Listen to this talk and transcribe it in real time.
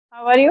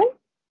How are you?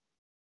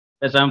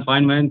 Yes, I'm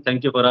fine, man.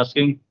 Thank you for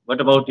asking.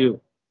 What about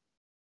you?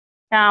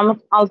 Yeah,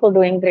 I'm also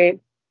doing great.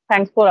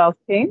 Thanks for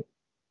asking.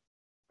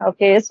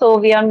 Okay, so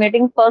we are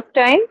meeting first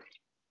time.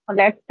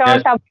 Let's start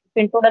Yes, our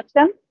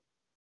introduction.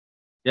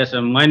 yes.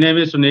 My name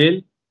is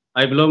Sunil.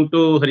 I belong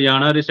to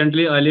Haryana.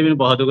 Recently, I live in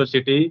Bahadurgarh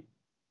city.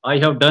 I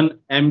have done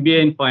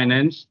MBA in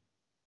finance.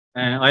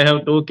 I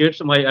have two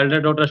kids. My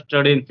elder daughter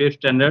study in fifth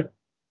standard.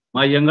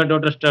 My younger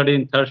daughter study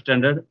in third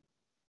standard.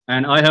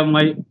 And I have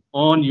my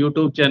own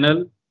YouTube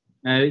channel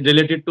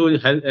related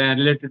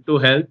to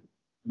health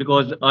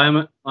because I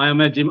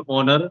am a gym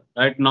owner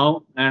right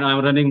now and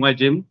I'm running my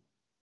gym.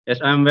 Yes,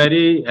 I'm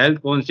very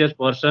health conscious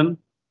person.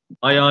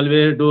 I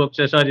always do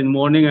exercise in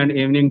morning and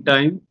evening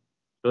time.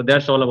 So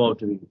that's all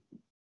about me.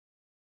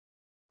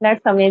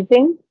 That's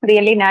amazing.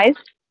 Really nice.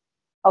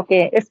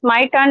 Okay, it's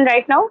my turn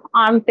right now.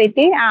 I'm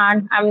Preeti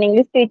and I'm an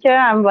English teacher.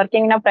 I'm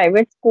working in a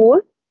private school.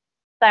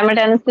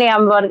 Simultaneously,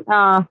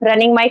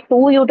 running my two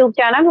YouTube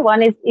channel.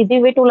 One is Easy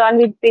Way to Learn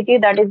with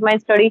Preeti, that is my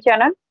study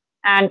channel.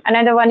 And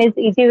another one is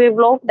Easy Way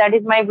Vlog, that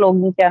is my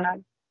vlogging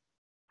channel.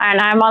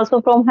 And I'm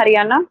also from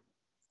Haryana.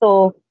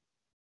 So,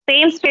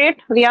 same state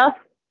we are.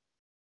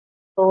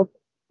 So,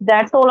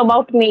 that's all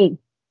about me.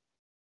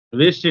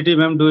 Which city,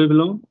 ma'am, do you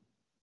belong?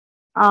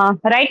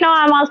 Right now,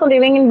 I'm also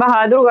living in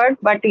Bahadurgarh,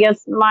 but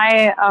yes,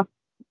 my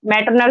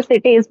maternal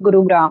city is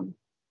Gurugram.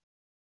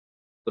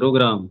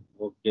 Gurugram.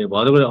 Okay,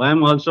 Bahadurgarh. I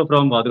am also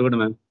from Bahadurgarh,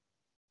 ma'am.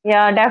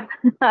 Yeah, that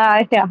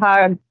I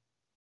heard.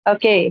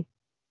 Okay.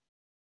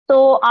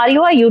 So, are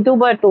you a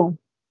YouTuber too?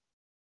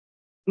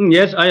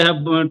 Yes, I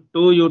have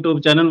two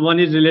YouTube channel. One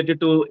is related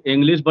to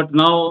English, but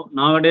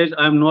nowadays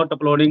I am not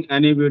uploading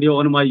any video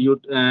on my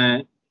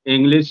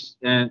English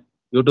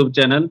YouTube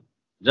channel.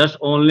 Just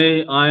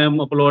only I am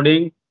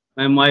uploading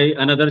my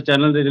another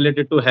channel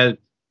related to health.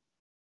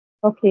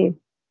 Okay,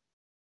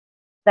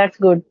 that's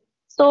good.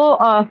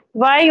 So,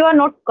 why you are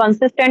not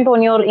consistent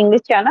on your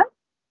English channel?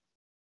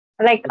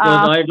 Like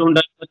Because I don't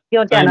have much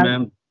your time, channel.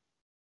 ma'am.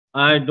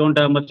 I don't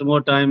have much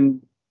more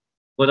time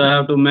because I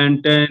have to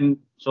maintain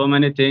so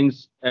many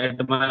things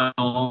at my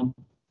home.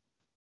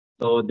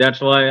 So that's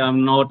why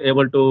I'm not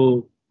able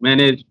to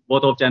manage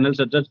both of channels.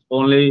 So just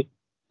only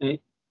eh,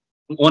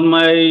 on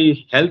my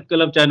health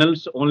club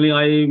channels, only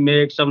I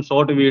make some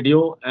short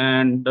video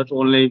and that's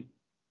only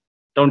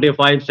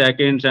 25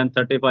 seconds and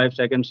 35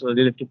 seconds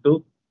related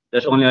to.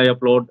 That's only I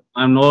upload.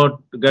 I'm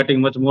not getting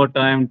much more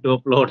time to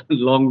upload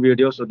long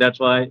videos. So that's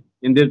why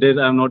in these days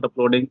I'm not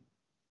uploading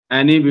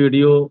any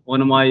video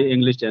on my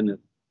English channel.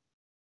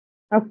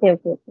 Okay,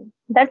 okay, okay.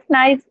 That's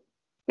nice.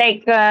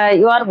 Like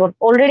you are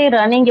already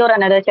running your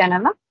another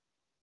channel, na?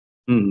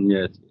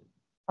 Yes.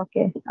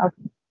 Okay,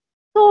 okay.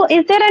 So,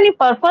 is there any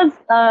purpose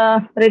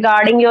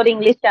regarding your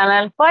English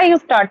channel? Why you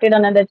started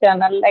another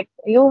channel? Like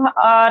you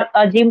are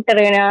a gym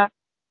trainer,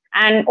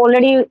 and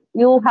already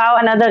you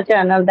have another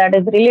channel that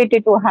is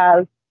related to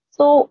health.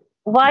 So,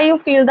 why you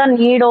feel the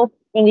need of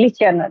English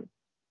channel?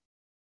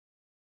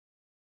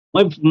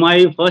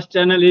 My first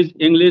channel is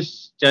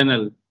English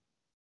channel.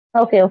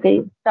 Okay,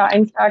 okay. So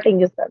I'm starting.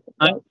 You started.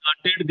 I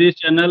started this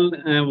channel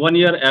 1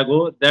 year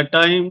ago. That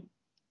time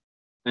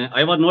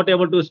I was not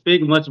able to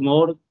speak much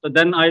more. So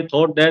then I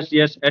thought that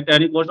yes, at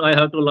any cost I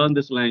have to learn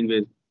this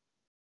language.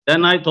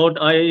 Then I thought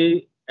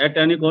at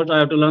any cost I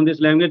have to learn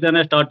this language. Then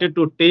I started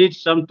to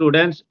teach some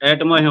students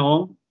at my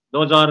home.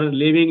 Those are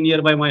living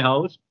nearby my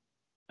house,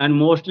 and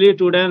mostly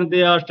students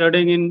they are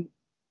studying in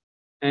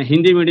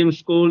Hindi medium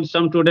school.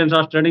 Some students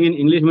are studying in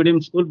English medium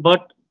school,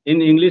 but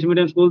in English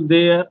medium school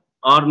there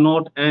are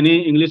not any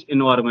English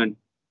environment.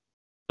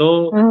 So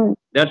Mhm.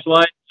 that's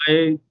why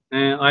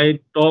I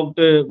talked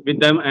with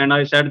them and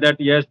I said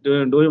that yes,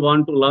 do you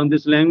want to learn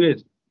this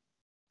language?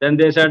 Then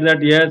they said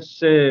that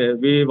yes,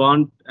 we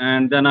want.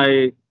 And then I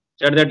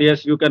said that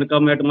yes, you can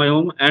come at my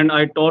home. And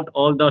I taught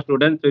all the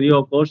students free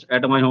of course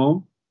at my home.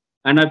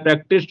 And I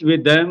practiced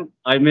with them.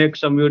 I make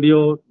some video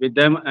with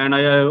them, and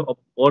I have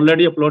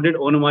already uploaded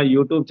on my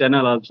YouTube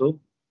channel also.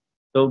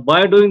 So by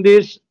doing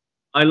this,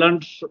 I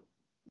learned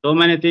so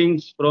many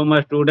things from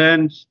my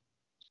students,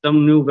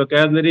 some new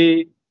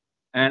vocabulary,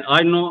 and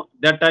I know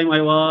that time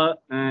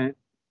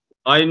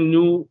I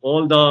knew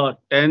all the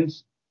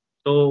tense.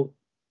 So,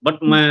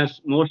 but my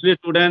mostly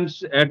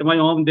students at my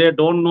home they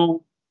don't know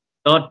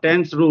the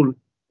tense rule.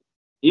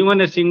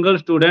 Even a single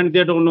student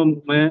they don't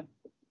know.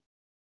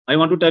 I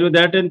want to tell you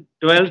that in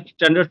 12th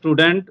standard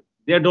student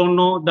they don't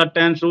know the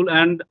tense rule,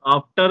 and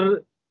after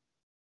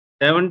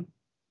 7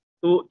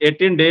 to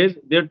 18 days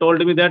they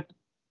told me that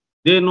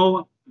they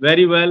know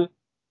very well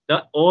the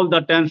all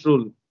the tense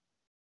rule.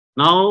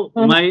 Now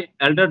Mhm. my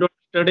elder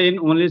daughter study in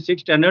only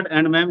sixth standard,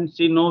 and ma'am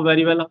she know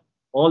very well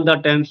all the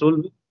tense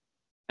rule,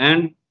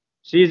 and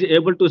she is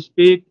able to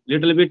speak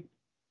little bit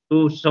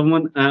to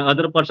someone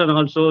other person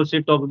also.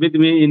 She talk with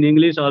me in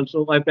English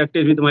also. I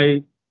practice with my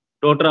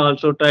daughter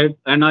also type,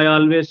 and I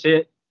always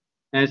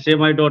say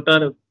my daughter,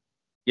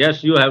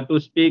 yes, you have to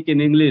speak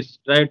in English.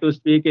 Try to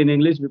speak in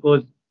English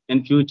because in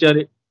future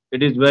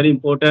it is very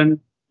important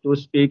to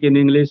speak in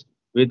English.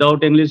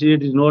 Without English,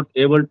 it is not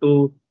able to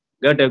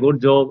get a good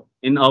job.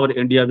 in our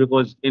India,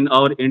 because in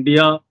our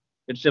India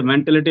it's a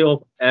mentality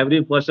of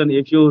every person.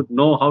 If you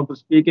know how to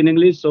speak in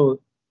English, so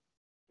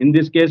in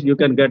this case you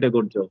can get a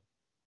good job.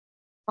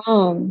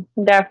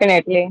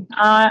 Definitely.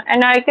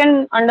 And I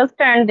can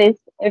understand this.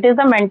 It is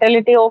a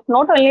mentality of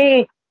not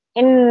only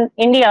in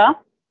India,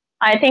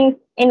 I think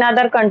in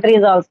other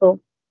countries also.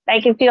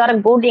 Like if you are a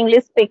good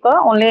English speaker,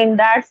 only in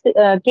that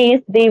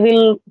case, they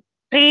will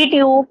treat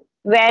you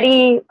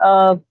very,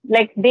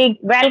 like they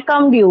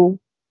welcomed you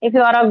if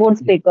you are a good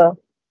speaker.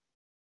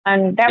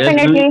 And Yes, we,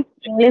 definitely,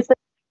 English is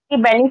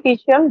very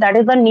beneficial. That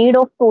is the need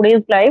of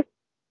today's life.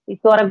 If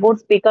you are a good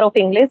speaker of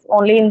English,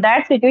 only in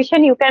that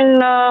situation you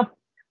can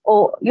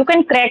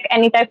crack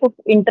any type of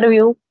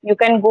interview. You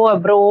can go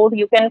abroad.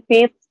 You can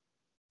face.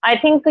 I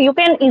think you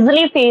can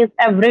easily face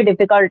every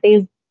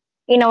difficulties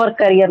in our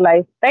career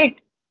life, right?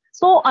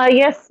 So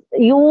yes,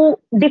 you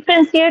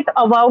differentiate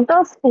about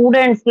the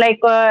students like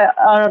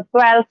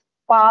 12th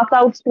pass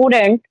out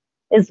student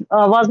is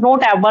was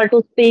not able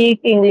to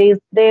speak English.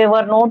 They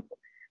were not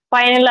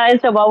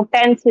finalized about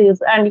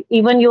tenses, and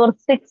even your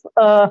sixth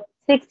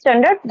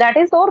standard, that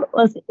is or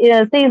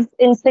she's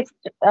in sixth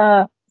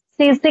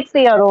she's 6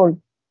 year old,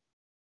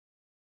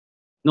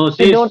 no,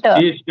 your daughter.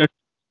 she's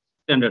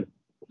standard.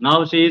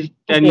 Now she is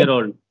 10 year Okay.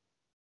 old.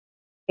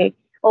 Okay.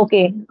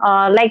 Okay.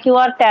 Like you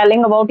are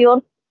telling about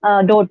your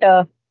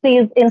daughter, she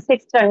is in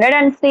sixth standard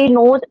and she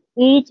knows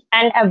each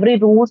and every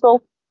rules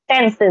of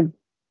tenses,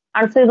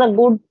 and she is a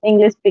good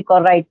English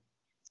speaker, right?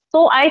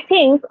 So I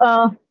think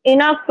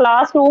in a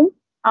classroom,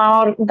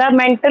 the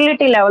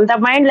mentality level, the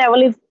mind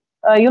level is,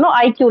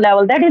 IQ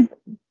level, that is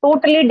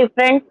totally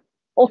different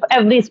of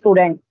every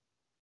student.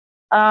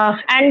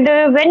 And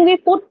when we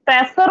put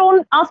pressure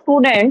on a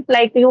student,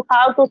 like you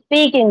have to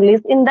speak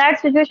English, in that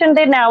situation,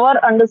 they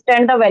never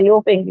understand the value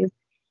of English.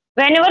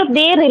 Whenever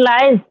they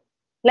realize,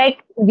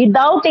 like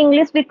without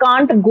English, we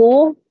can't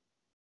go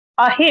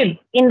ahead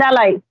in the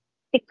life.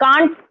 We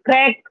can't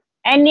crack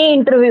any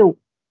interview.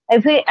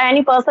 If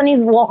any person is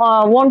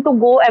want to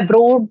go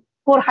abroad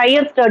for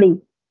higher study,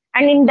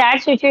 and in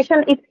that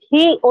situation, if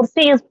he or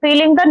she is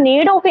feeling the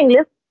need of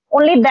English,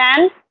 only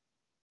then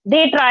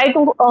they try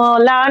to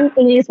learn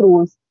English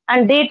rules,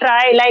 and they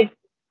try like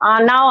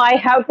now I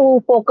have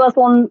to focus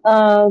on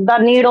the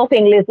need of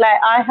English.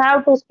 Like I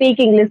have to speak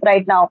English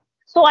right now.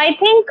 So I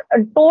think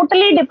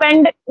totally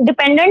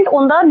dependent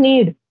on the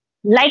need.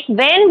 Like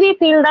when we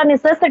feel the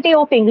necessity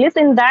of English,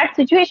 in that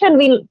situation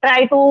we'll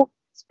try to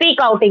speak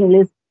out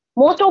English.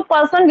 Most of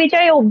person which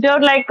I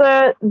observe, like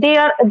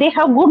they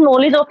have good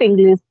knowledge of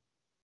English.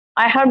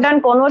 I have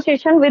done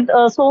conversation with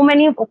so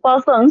many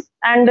persons,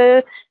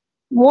 and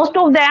most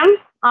of them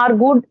are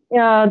good.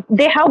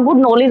 They have good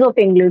knowledge of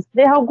English.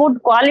 They have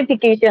good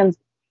qualifications,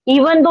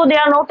 even though they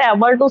are not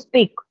able to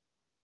speak.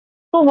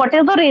 So, what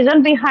is the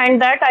reason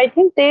behind that? I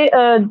think they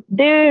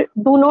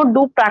do not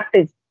do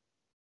practice.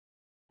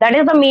 That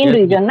is the main Yes,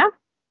 reason, na?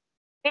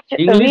 Which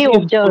English we is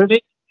observe.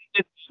 only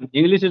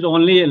English is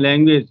only a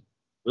language.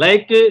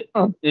 Like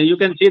Hmm. you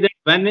can see that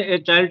when a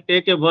child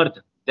take a birth,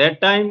 that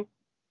time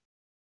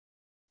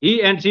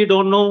he and she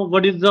don't know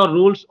what is the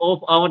rules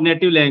of our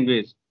native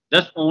language.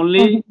 Just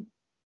only Mhm.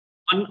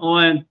 1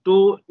 or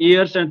 2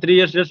 years and 3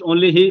 years, just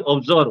only he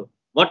observe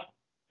what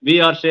we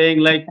are saying,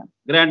 like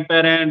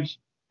grandparents,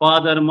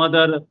 father,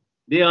 mother,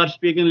 they are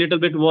speaking little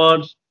bit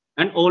words,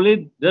 and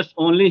only just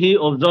only he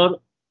observe,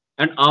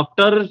 and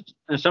after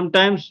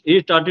sometimes he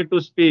started to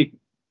speak.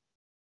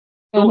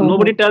 So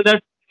nobody Mhm. tell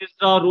that is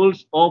the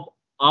rules of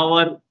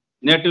our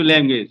native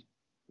language.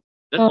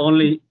 Just Mhm.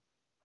 only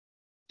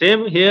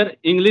same here.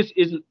 English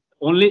is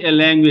only a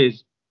language,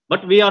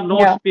 but we are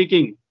not Yeah.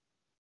 speaking.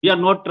 We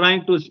are not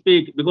trying to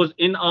speak, because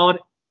in our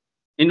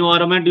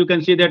environment you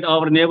can see that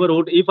our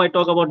neighborhood, if I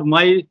talk about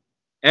my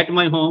at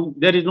my home,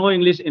 there is no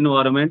English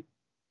environment.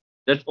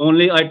 That's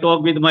only I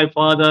talk with my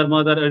father,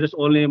 mother. It is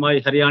only my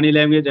Haryani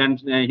language and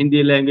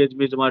Hindi language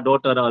with my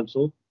daughter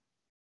also.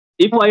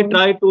 If I Mhm.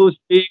 try to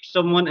speak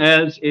someone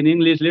else in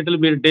English little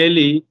bit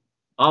daily,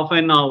 half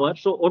an hour,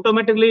 so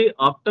automatically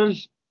after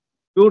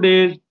few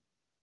days,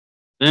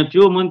 a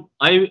few months,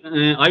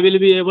 I will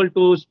be able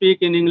to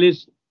speak in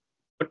English.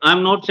 But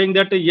I'm not saying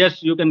that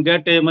yes, you can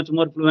get a much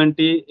more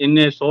fluency in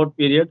a short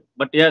period.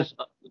 But yes,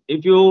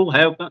 if you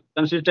have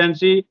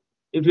consistency,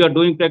 if you are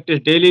doing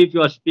practice daily, if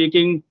you are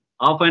speaking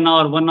half an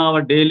hour, 1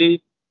 hour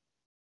daily.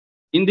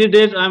 In these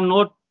days, I'm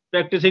not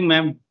practicing,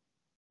 ma'am.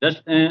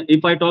 Just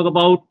if I talk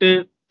about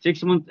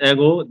 6 months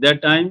ago,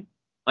 that time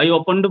I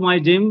opened my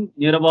gym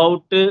near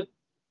about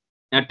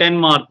 10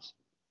 March.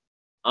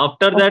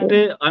 After that,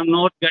 Okay. I'm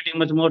not getting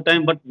much more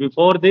time. But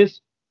before this,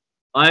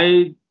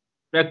 I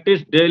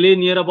practiced daily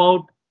near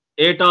about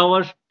 8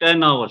 hours,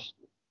 10 hours.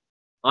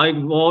 I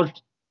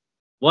watched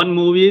one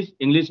movies,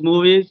 English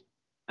movies,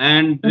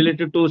 and Mhm.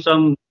 related to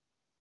some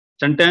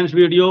sentence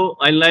video.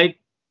 I like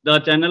the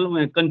channel,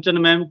 Kanchan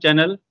ma'am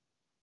channel,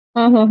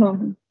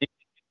 Mhm.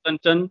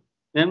 Kanchan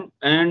ma'am,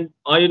 and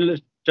I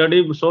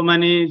study so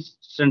many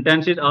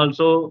sentences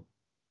also.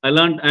 I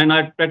learned and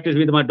I practice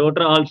with my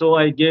daughter also.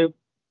 I give,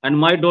 and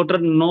my daughter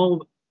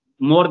know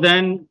more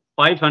than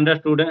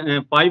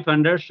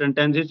 500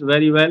 sentences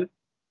very well.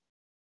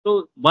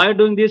 So by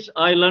doing this,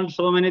 I learned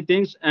so many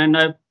things, and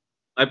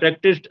I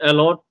practiced a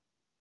lot.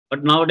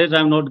 But nowadays,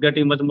 I'm not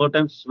getting much more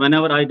time.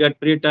 Whenever I get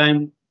free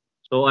time,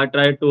 so I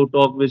try to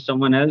talk with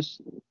someone else.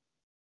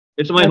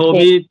 It's my Okay.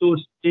 hobby to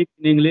speak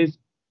in English,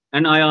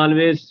 and I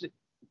always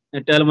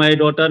tell my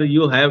daughter,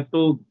 you have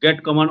to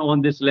get command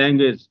on this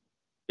language,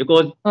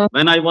 because Mm.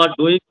 when I was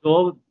doing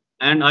so,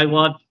 and I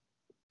was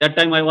that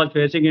time I was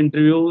facing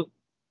interview,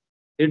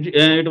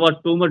 it was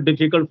too much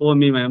difficult for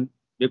me, ma'am,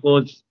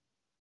 because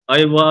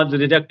I was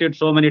rejected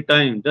so many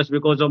times just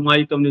because of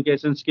my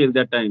communication skill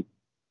that time.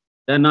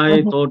 Then I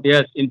Mhm. thought,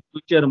 yes, in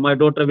future my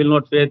daughter will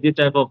not face this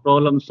type of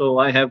problem, so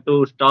I have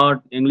to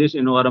start English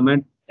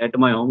environment at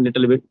my home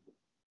little bit.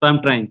 So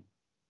I'm trying.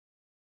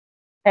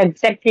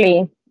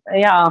 Exactly.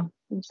 Yeah.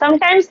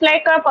 Sometimes,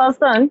 like a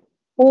person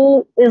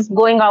who is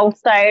going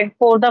outside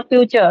for the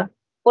future,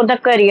 for the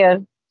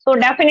career. So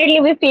definitely,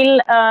 we feel.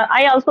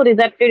 I also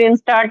rejected in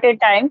started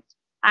time,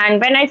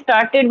 and when I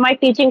started my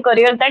teaching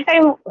career, that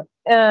time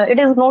it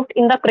is not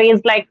in the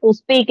craze like to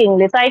speak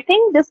English. I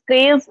think this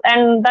craze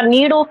and the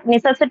need of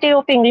necessity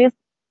of English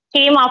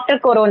came after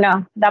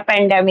Corona, the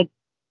pandemic,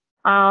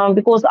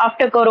 because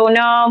after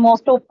corona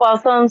most of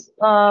persons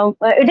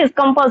it is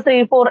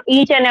compulsory for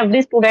each and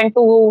every student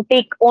to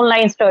take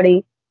online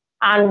study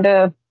and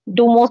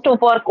do most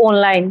of work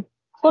online.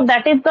 So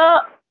that is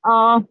the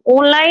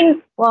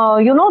online,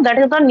 that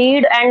is the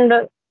need, and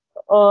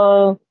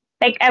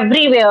like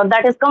everywhere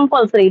that is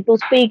compulsory to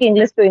speak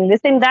english to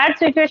english. In that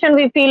situation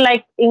we feel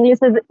like english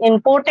is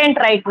important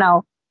right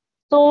now.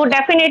 So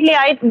definitely,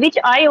 which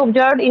I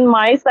observed in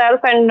myself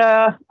and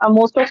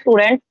most of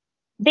students,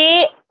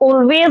 they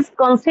always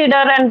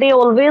consider and they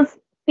always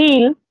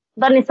feel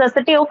the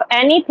necessity of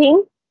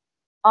anything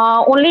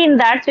only in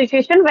that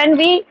situation when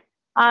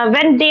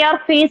they are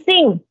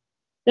facing,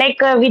 like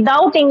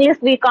without english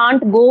we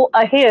can't go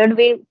ahead,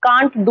 we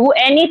can't do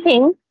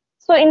anything.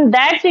 So in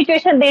that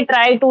situation they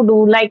try to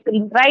do, like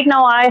right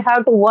now I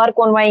have to work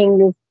on my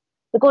english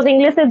because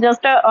english is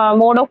just a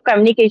mode of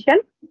communication.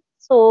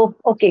 So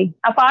okay,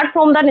 apart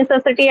from the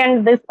necessity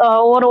and this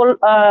overall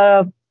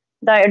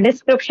the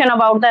description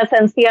about the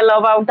essential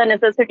about the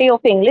necessity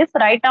of english,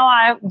 right now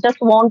I just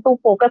want to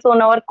focus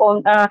on our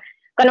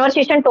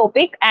conversation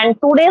topic and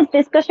today's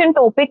discussion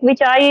topic, which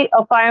I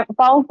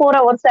found for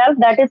ourselves,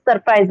 that is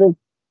surprises.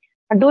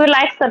 Do you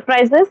like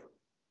surprises?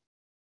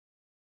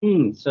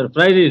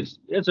 Surprises.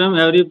 Yes, ma'am.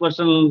 Every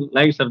person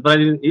likes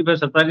surprises. If a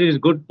surprise is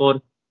good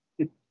for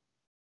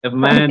a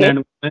man Okay. and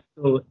woman,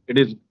 so it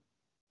is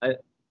uh,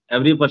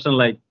 every person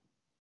like.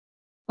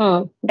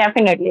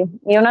 Definitely.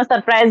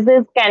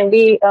 Surprises can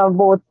be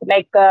both.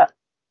 Like, uh,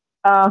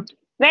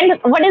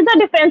 what is the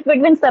difference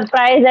between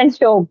surprise and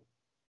shock?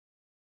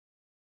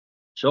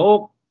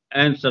 Shock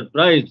and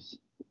surprise.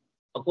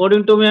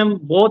 According to me, ma'am,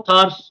 both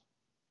are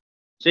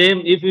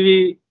same. If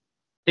we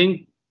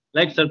think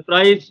like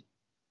surprise,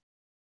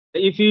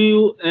 if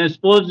you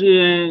suppose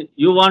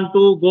you want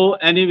to go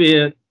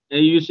anywhere,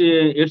 you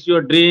say it's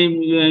your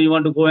dream, you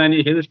want to go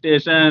any hill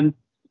station,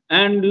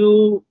 and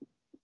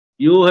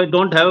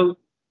don't have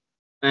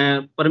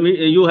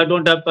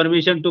don't have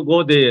permission to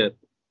go there,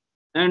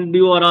 and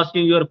you are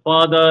asking your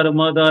father,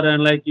 mother,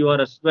 and like your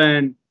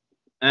husband,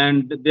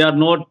 and they are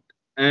not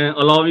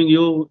allowing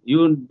you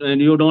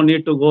don't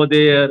need to go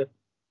there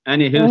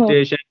any hill Mm-hmm.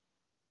 station.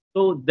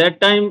 So that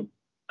time,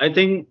 I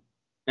think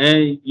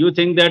you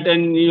think that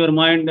in your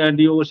mind, and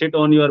you sit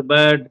on your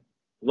bed.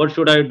 What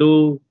should I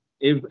do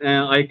if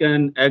I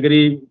can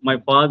agree my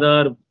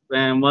father,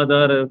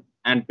 mother,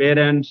 and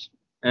parents,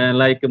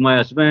 like my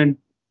husband?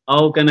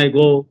 How can I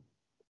go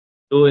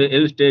to a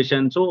hill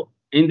station? So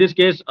in this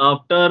case,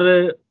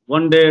 after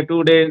 1 day,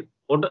 2 days,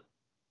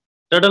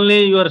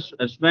 suddenly your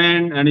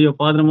husband and your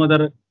father,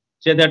 mother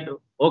say that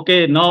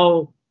okay,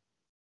 now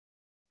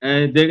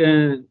uh, they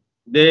uh,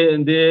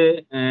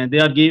 they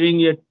are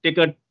giving a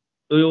ticket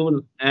to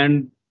you,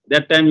 and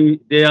that time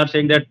they are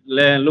saying that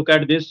look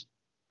at this,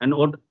 and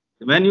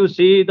when you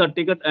see the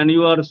ticket and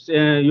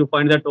you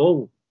find that,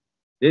 oh,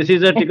 this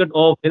is a ticket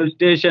of hill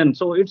station,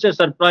 so it's a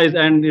surprise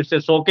and it's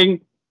a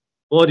shocking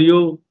for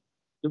you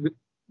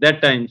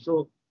that time.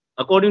 So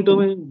according to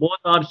me, both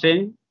are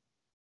same,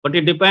 but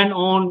it depend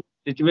on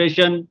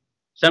situation.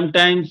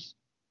 Sometimes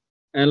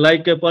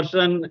like a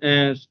person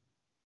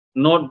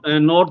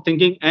not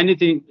thinking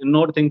anything,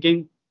 not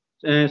thinking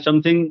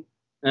something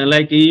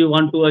like you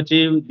want to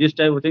achieve this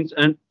type of things,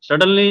 and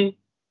suddenly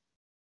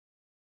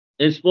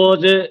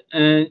suppose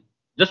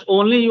just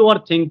only you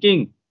are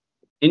thinking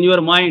in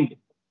your mind,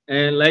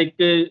 like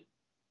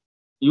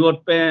your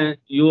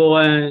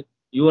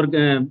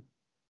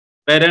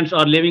parents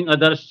are living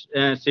other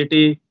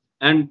city,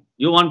 and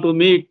you want to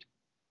meet,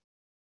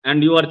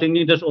 and you are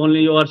thinking just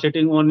only you are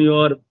sitting on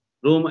your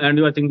room, and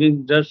you are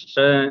thinking just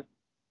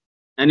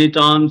any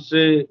chance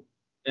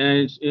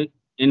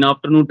in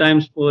afternoon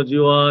time, suppose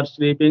you are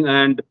sleeping,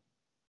 and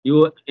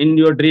you in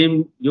your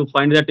dream you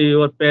find that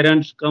your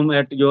parents come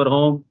at your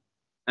home,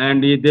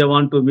 and if they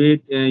want to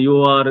meet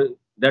you are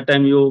that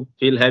time you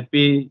feel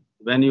happy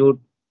when you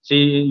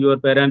see your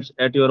parents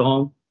at your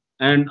home,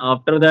 and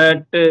after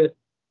that,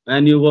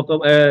 when you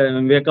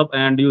wake up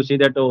and you see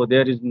that, oh,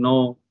 there is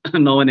no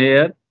no one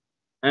here,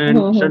 and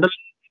Mhm.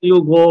 suddenly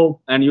you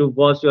go and you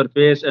wash your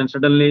face, and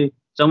suddenly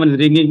someone is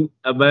ringing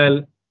a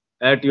bell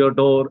at your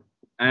door,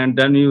 and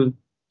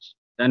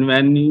then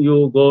when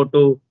you go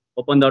to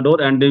open the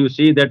door and you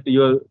see that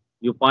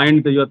you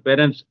find your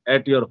parents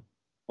at your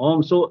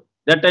home, so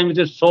that time it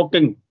is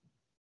shocking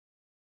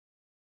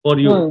for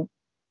you. Hmm.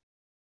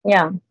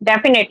 Yeah,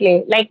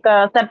 definitely. Like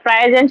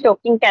surprise and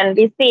shocking can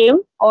be same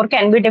or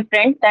can be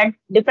different. That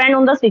depend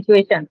on the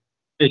situation.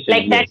 Patient,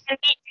 Like that yes. can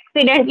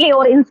be accidentally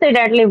or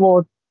incidentally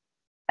both.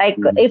 Like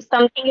Mm. if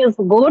something is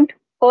good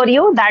for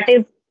you, that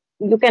is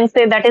you can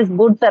say that is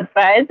good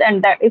surprise,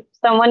 and that if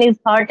someone is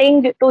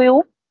hurting to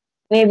you,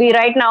 maybe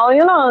right now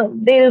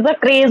there is a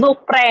craze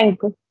of prank,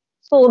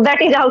 so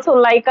that is also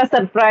like a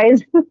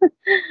surprise.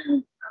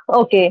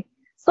 Okay,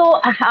 so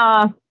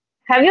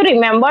have you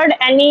remembered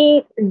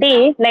any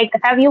day? Like,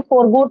 have you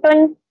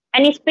forgotten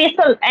any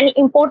special, any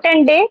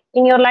important day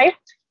in your life?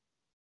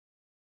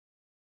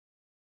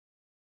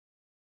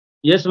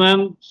 Yes,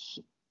 ma'am.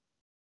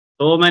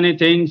 So many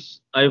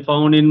things I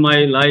found in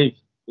my life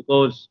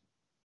because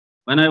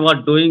when I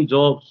was doing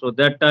job, so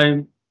that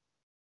time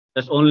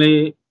that's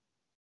only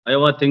I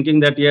was thinking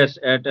that yes,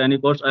 at any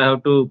cost I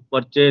have to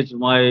purchase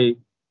my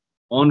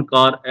own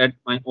car at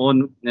my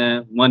own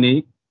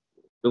money,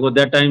 because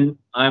that time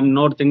I'm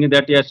not thinking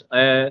that yes,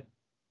 I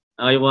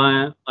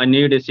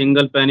need a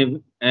single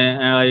penny,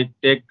 and I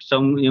take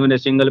some even a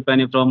single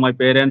penny from my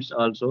parents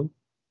also.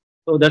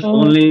 So that's Mm-hmm.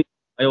 only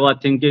I was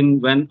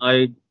thinking when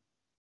I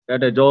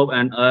get a job,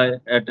 and I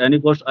at any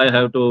cost I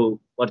have to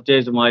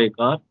purchase my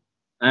car.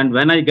 And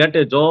when I get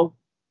a job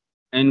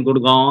in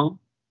Gurgaon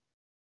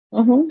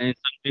Mm-hmm. in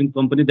Sunbeam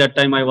company, that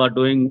time I was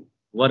doing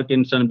work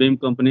in Sunbeam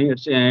company.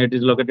 It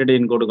is located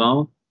in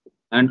Gurgaon.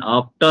 And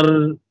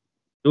after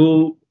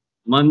 2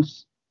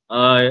 months,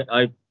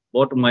 I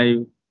bought my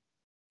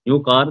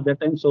new car that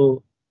time.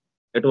 So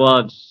it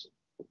was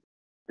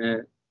uh,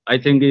 I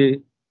think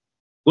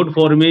good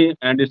for me,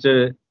 and it's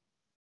a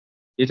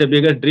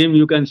bigger dream.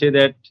 You can say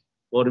that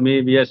for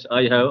me. Yes,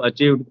 I have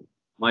achieved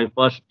my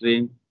first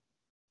dream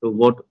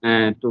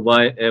to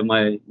buy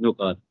my new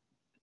car.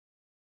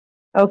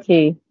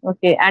 Okay,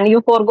 okay, and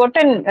you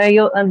forgotten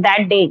you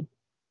that day.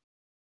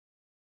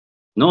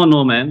 No,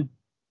 no, ma'am.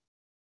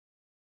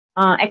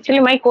 Actually,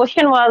 my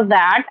question was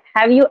that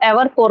have you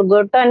ever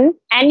forgotten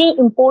any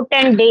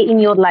important day in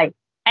your life?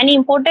 Any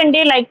important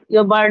day like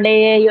your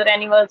birthday, your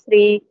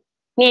anniversary,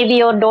 maybe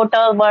your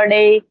daughter's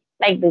birthday,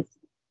 like this.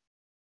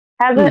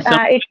 Has Sometimes, it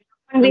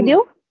happened with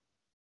you?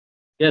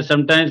 yes,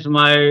 sometimes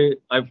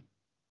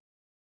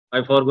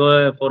I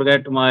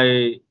forget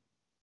my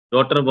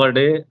daughter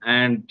birthday,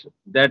 and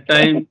that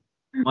time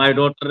my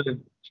daughter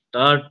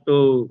start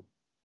to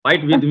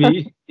fight with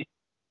me,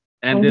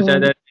 and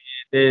Mm-hmm.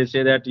 they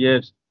say that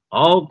yes,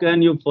 how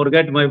can you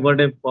forget my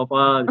birthday,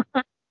 Papa?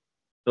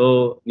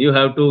 So you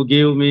have to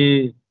give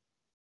me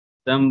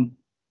some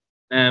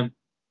uh,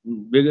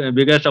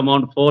 biggest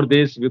amount for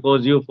this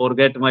because you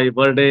forget my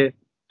birthday,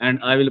 and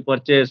I will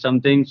purchase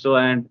something. So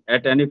and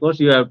at any cost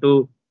you have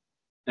to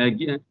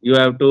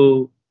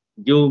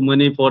give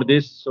money for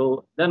this.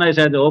 So then I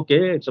said,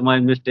 okay, it's my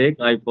mistake.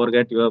 I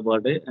forget your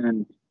birthday,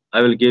 and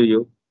I will give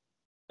you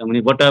the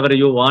money. Whatever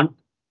you want,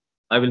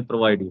 I will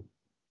provide you.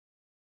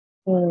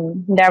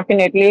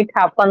 Definitely, it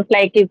happens.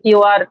 Like if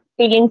you are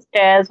feeling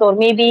stressed, or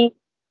maybe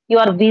you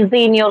are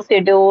busy in your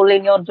schedule,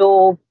 in your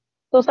job.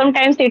 So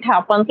sometimes it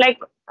happens. Like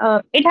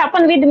it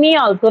happened with me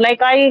also. Like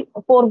I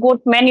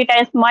forgot many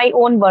times my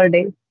own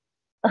birthday.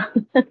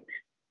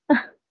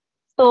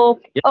 So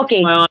Yes, okay,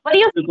 my but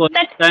you because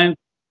said that. time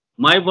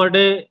my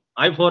birthday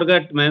I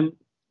forget, ma'am.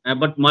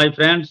 But my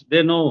friends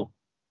they know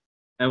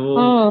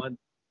Mm,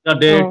 the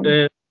date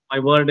mm. my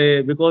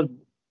birthday, because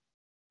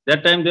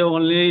that time they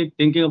only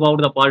thinking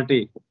about the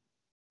party.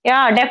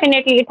 Yeah,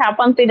 definitely, it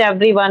happens with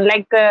everyone.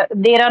 Like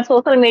there are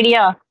social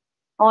media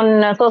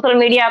on social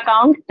media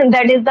account.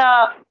 That is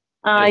the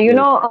Yes,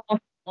 yes.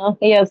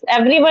 yes,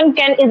 everyone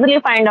can easily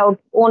find out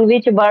on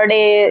which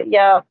birthday,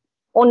 yeah,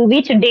 on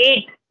which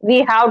date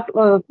we have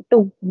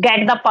to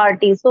get the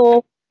party.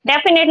 So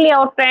definitely,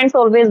 our friends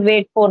always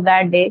wait for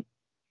that day.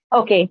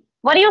 Okay.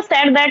 But you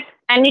said that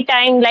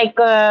anytime, like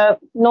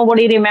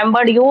nobody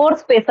remembered your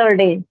special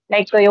day,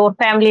 like your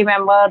family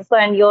members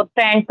and your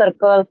friend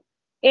circle,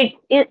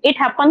 it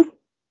happens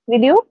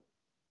with you.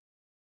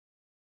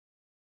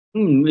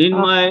 Uh, In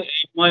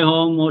my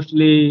home,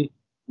 mostly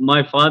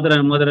my father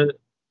and mother.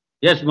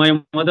 Yes, my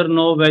mother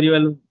know very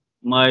well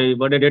my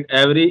birthday date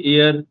every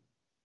year.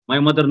 My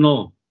mother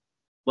know,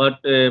 but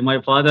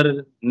my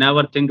father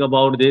never think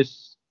about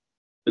this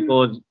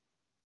because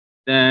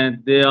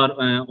they are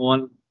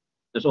all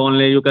just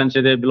only you can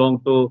say they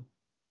belong to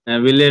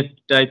village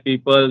type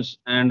peoples,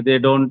 and they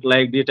don't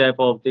like the type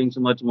of things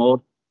much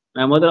more.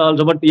 My mother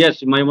also, but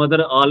yes, my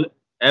mother all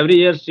every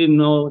year she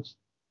knows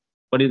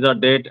what is the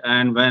date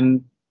and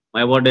when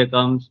my birthday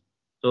comes.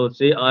 So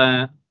see,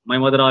 my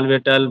mother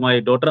always tell my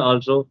daughter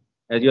also,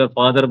 as your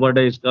father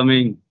birthday is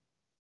coming.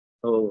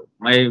 So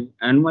my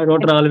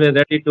daughter always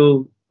ready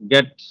to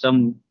get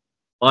some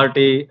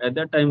party. At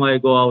that time, I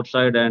go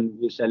outside and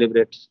we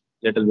celebrate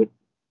little bit.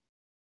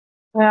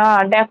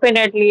 Yeah,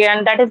 definitely.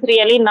 And that is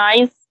really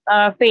nice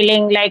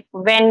feeling like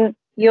when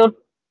your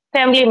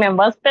family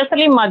members,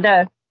 especially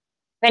mother,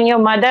 when your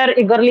mother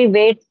eagerly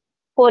waits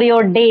for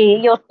your day,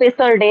 your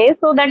special day.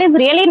 So that is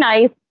really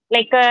nice.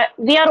 Like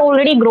we are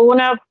already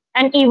grown up,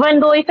 and even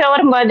though if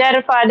our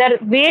mother, father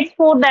waits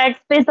for that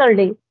special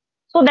day,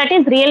 so that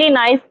is really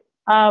nice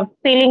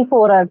feeling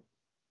for us.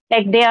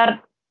 Like they are,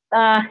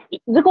 uh,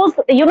 because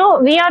we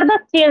are the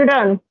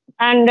children,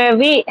 and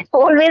we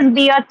always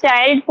be a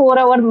child for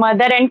our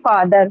mother and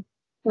father,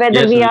 whether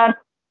Yes, we ma'am. are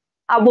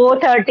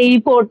above 30,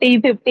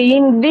 40,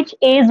 50, which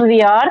age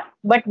we are,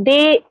 but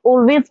they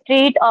always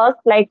treat us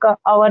like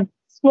our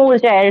small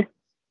child.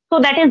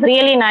 So that is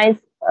really nice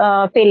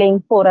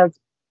feeling for us.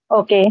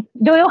 Okay.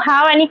 Do you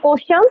have any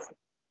questions?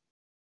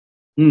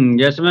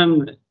 Yes,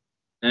 ma'am.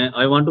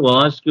 I want to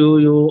ask you.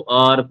 You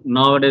are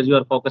nowadays you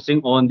are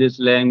focusing on this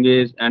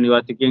language, and you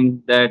are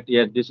thinking that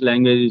yes, this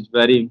language is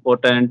very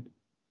important.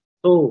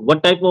 So,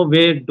 what type of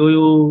way do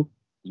you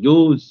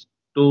use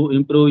to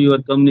improve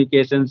your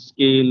communication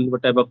skill?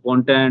 What type of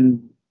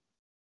content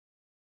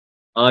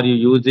are you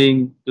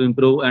using to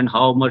improve, and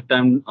how much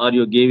time are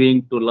you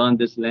giving to learn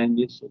this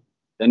language? So,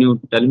 can you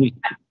tell me?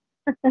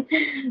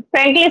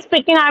 Frankly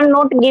speaking, I'm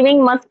not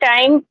giving much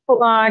time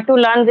to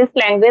learn this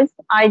language.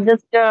 I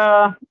just,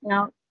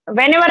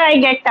 whenever I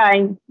get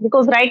time,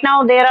 because right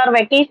now there are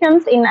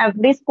vacations in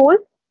every school.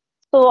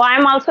 So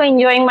I'm also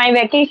enjoying my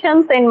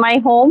vacations in my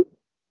home,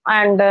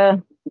 and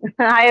I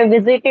have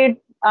visited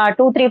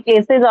two, three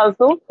places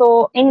also.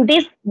 So in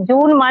this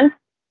June month,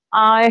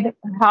 I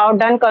have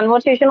done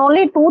conversation,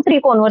 only two,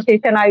 three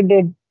conversation I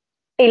did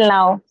till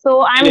now.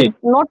 So Really?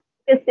 I'm not,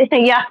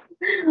 yeah,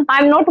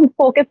 I'm not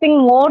focusing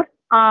more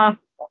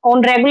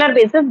on regular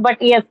basis,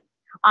 but yes,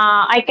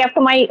 I kept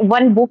my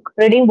one book,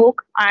 reading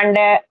book, and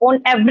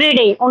on every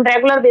day, on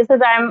regular basis,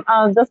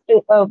 I'm just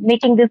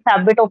making this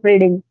habit of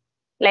reading.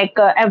 Like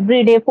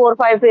every day, 4 or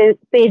 5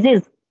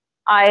 pages,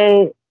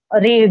 I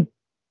read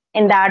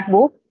in that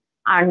book,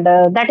 and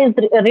that is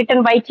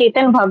written by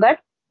Chetan Bhagat.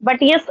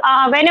 But yes,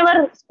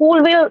 whenever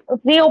school will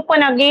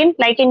reopen again,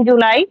 like in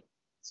July,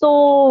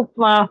 so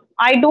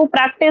I do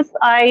practice,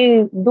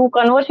 I do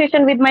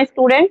conversation with my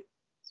students.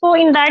 So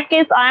in that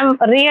case, I'm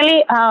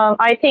really,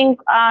 I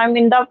think I'm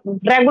in the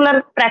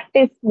regular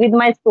practice with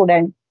my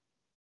students.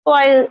 So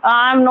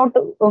I'm not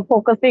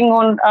focusing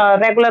on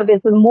regular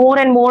basis more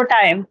and more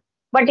time.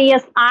 But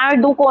yes, I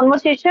do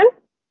conversation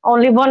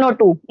only one or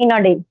two in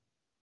a day.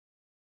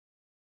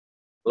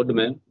 Good,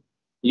 ma'am.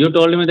 You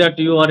told me that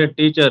you are a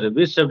teacher.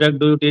 Which subject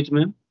do you teach,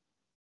 ma'am?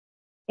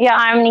 Yeah,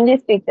 I'm an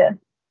English teacher.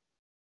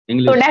 So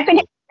English.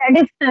 definitely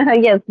that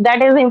is yes,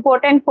 that is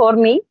important for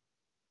me.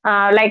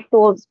 Like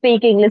to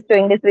speak English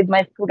with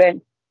my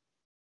students.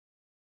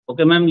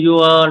 Okay, ma'am, you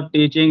are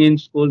teaching in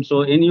school.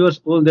 So, in your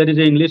school, there is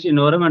an English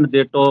environment.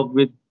 They talk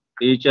with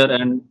teacher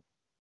and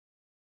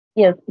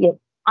Yes, yes.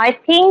 I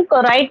think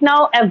right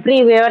now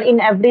everywhere in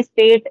every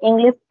state,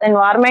 English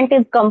environment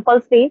is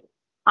compulsory,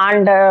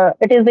 and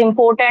it is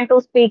important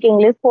to speak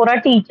English for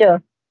a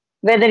teacher.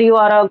 Whether you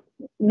are a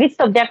which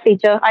subject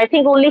teacher, I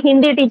think only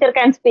Hindi teacher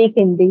can speak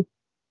Hindi.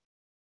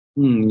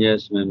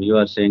 yes, ma'am, you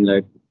are saying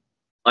right.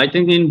 I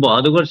think in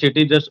Bahadurgarh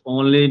city, just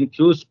only in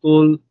few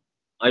school,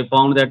 I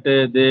found that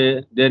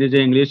there is an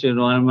English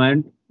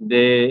environment.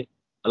 They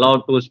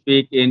allowed to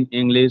speak in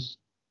English,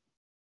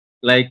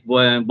 like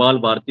Bal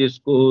Bharati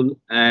School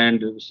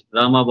and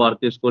Rama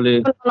Bharati School.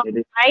 No, no,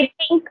 no. I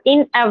think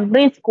in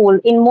every school,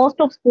 in most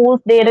of schools,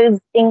 there is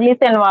English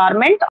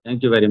environment.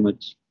 Thank you very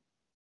much.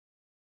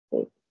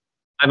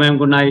 Hi, ma'am.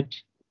 Good night.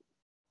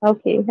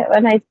 Okay, have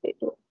a nice day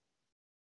too.